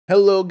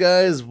Hello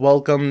guys,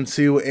 welcome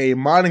to a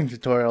modding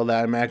tutorial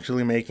that I'm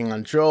actually making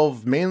on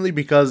Trove, mainly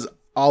because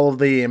all of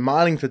the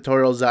modding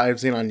tutorials that I've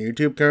seen on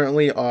YouTube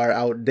currently are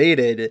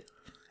outdated.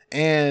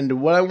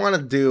 And what I want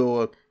to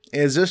do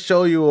is just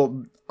show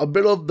you a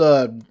bit of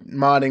the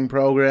modding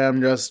program,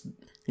 just,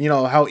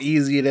 how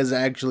easy it is to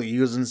actually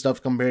use and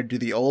stuff compared to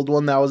the old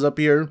one that was up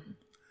here.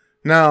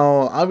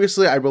 Now,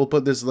 obviously I will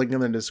put this link in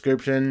the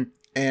description,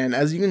 and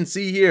as you can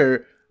see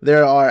here,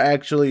 there are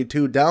actually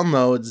two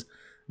downloads.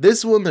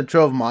 This one, the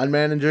Trove Mod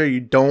Manager, you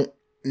don't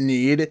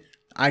need.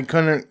 I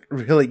couldn't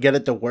really get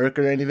it to work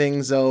or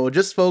anything, so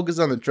just focus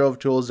on the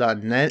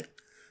trovetools.net.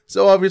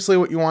 So obviously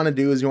what you want to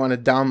do is you want to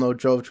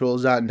download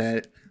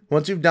trovetools.net.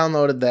 Once you've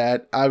downloaded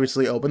that,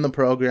 obviously open the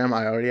program.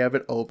 I already have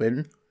it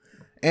open.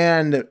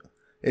 And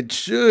it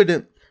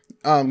should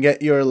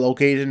get your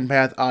location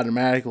path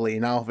automatically.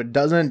 Now if it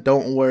doesn't,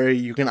 don't worry.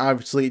 You can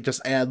obviously just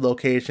add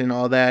location,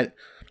 all that.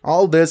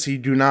 All this you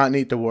do not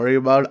need to worry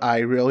about. I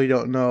really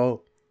don't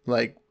know,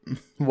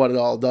 what it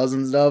all does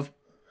and stuff.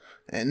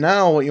 And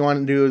now what you want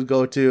to do is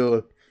go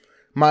to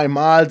my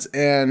mods,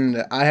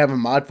 and I have a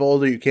mod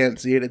folder. You can't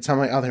see it, it's on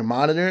my other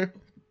monitor.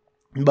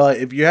 But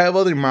if you have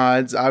other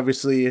mods,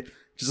 obviously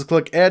just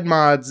click add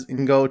mods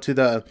and go to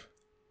the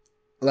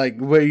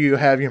where you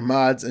have your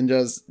mods and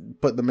just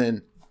put them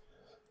in.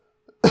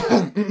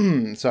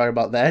 Sorry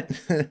about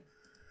that.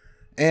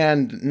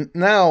 And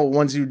now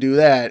once you do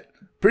that,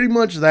 pretty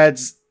much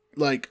that's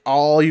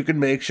all you can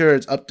make sure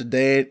it's up to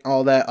date,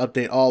 all that,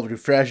 update all,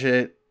 refresh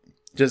it,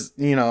 just,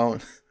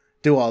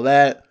 do all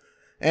that.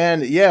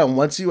 And yeah,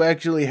 once you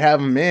actually have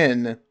them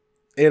in,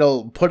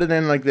 it'll put it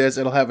in like this.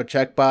 It'll have a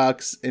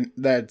checkbox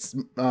that's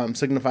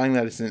signifying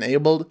that it's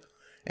enabled.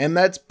 And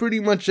that's pretty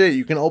much it.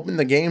 You can open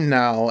the game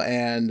now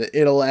and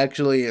it'll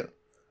actually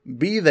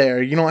be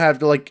there. You don't have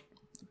to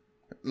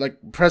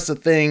press a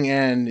thing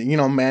and,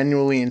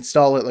 manually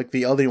install it like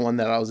the other one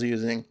that I was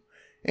using.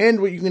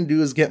 And what you can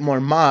do is get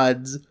more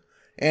mods.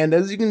 And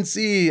as you can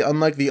see,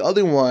 unlike the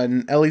other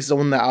one, at least the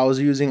one that I was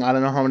using, I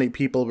don't know how many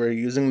people were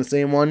using the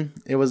same one.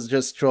 It was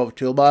just Trove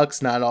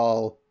Toolbox, not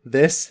all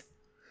this.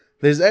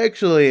 There's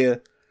actually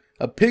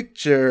a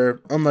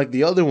picture, unlike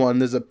the other one,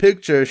 there's a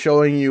picture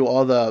showing you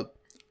all the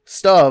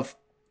stuff,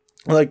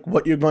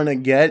 what you're going to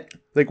get,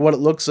 what it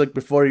looks like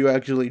before you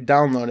actually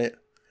download it.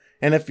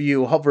 And if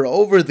you hover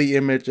over the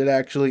image, it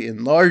actually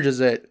enlarges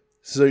it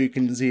so you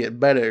can see it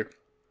better.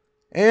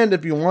 And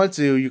if you want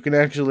to, you can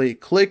actually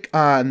click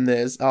on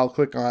this. I'll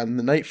click on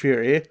the Night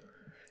Fury,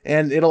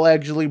 and it'll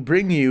actually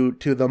bring you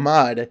to the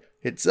mod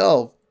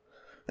itself.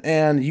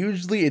 And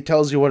usually it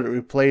tells you what it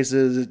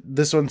replaces.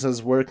 This one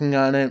says working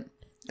on it,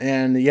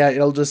 and yeah,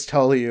 it'll just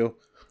tell you.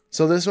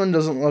 So this one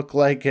doesn't look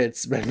like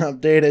it's been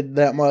updated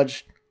that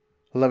much.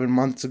 11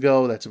 months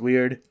ago, that's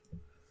weird.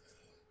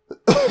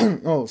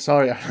 Oh,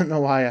 sorry, I don't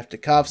know why I have to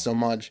cough so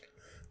much.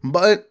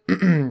 But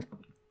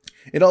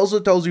it also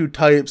tells you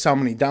types, how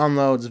many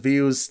downloads,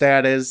 views,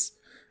 status,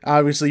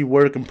 obviously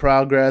work in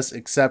progress,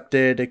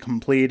 accepted,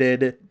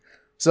 completed.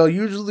 So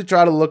usually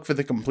try to look for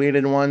the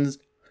completed ones.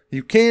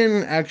 You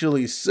can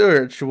actually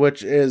search,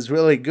 which is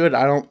really good.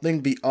 I don't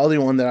think the other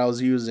one that I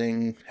was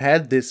using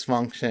had this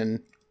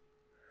function.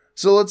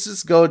 So let's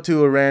just go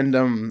to a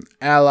random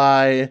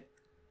ally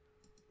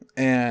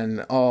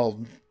and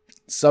all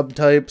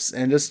subtypes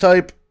and just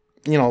type,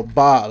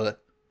 Bob.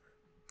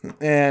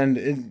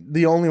 And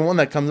the only one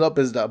that comes up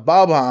is the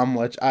Bob-omb,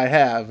 which I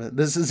have.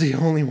 This is the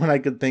only one I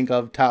could think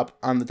of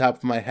on the top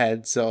of my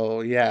head. So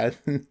yeah.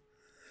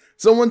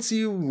 So once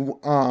you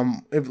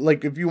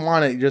if you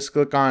want it, just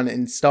click on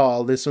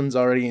install. This one's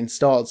already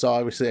installed, so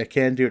obviously I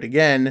can't do it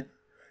again.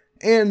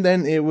 And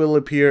then it will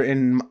appear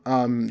in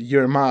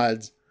your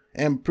mods.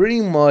 And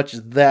pretty much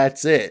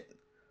that's it.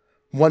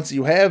 Once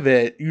you have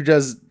it, you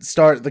just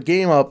start the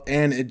game up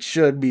and it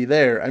should be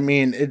there. I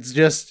mean, it's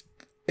just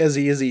as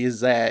easy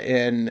as that,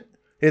 and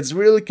it's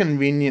really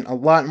convenient, a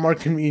lot more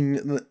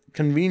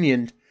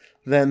convenient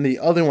than the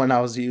other one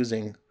I was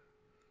using.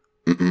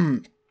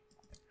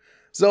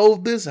 So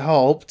if this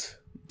helped,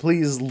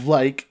 please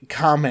like,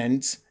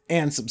 comment,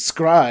 and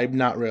subscribe.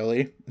 Not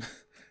really,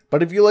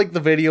 but if you like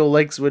the video,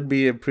 likes would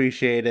be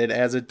appreciated,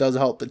 as it does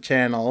help the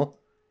channel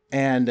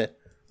and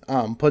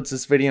puts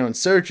this video in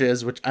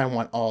searches, which I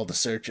want all the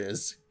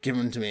searches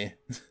given to me.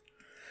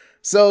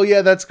 So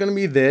yeah, that's gonna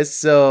be this.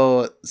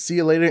 So see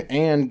you later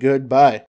and goodbye.